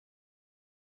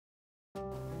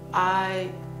I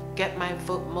get my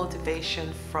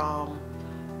motivation from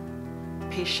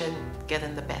patient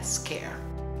getting the best care.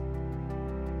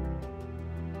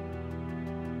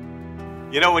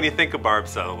 You know, when you think of Barb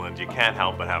Sutherland, you can't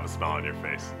help but have a smile on your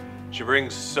face. She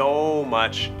brings so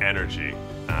much energy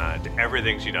to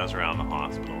everything she does around the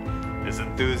hospital. This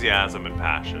enthusiasm and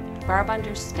passion. Barb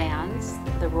understands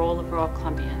the role of Royal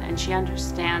Columbian, and she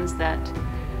understands that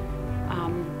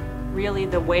really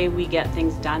the way we get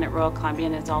things done at Royal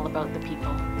Columbian is all about the people.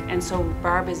 And so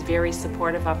Barb is very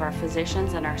supportive of our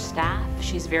physicians and our staff.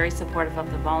 She's very supportive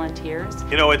of the volunteers.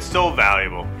 You know, it's so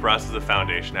valuable for us as a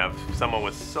foundation to have someone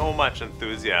with so much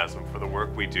enthusiasm for the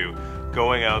work we do,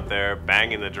 going out there,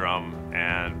 banging the drum,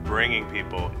 and bringing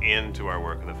people into our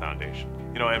work at the foundation.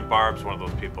 You know, and Barb's one of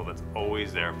those people that's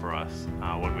always there for us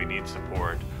when we need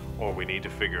support or we need to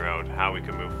figure out how we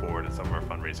can move forward in some of our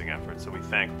fundraising efforts. So we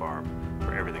thank Barb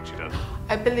for everything she does.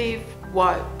 I believe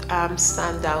what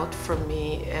stands out for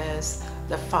me is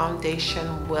the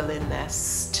foundation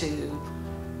willingness to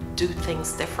do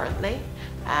things differently.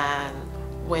 And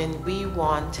when we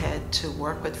wanted to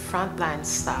work with frontline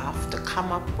staff to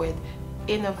come up with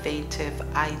innovative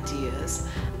ideas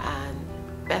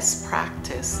and best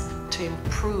practice to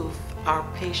improve our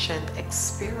patient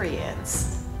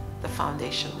experience, the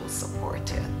foundation will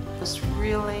support it. I was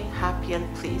really happy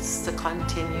and pleased to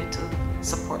continue to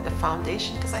support the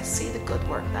foundation because I see the good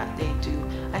work that they do.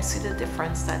 I see the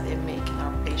difference that they make in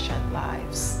our patient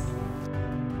lives.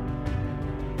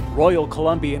 Royal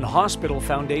Columbian Hospital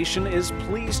Foundation is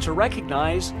pleased to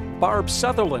recognize Barb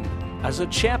Sutherland as a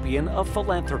champion of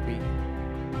philanthropy.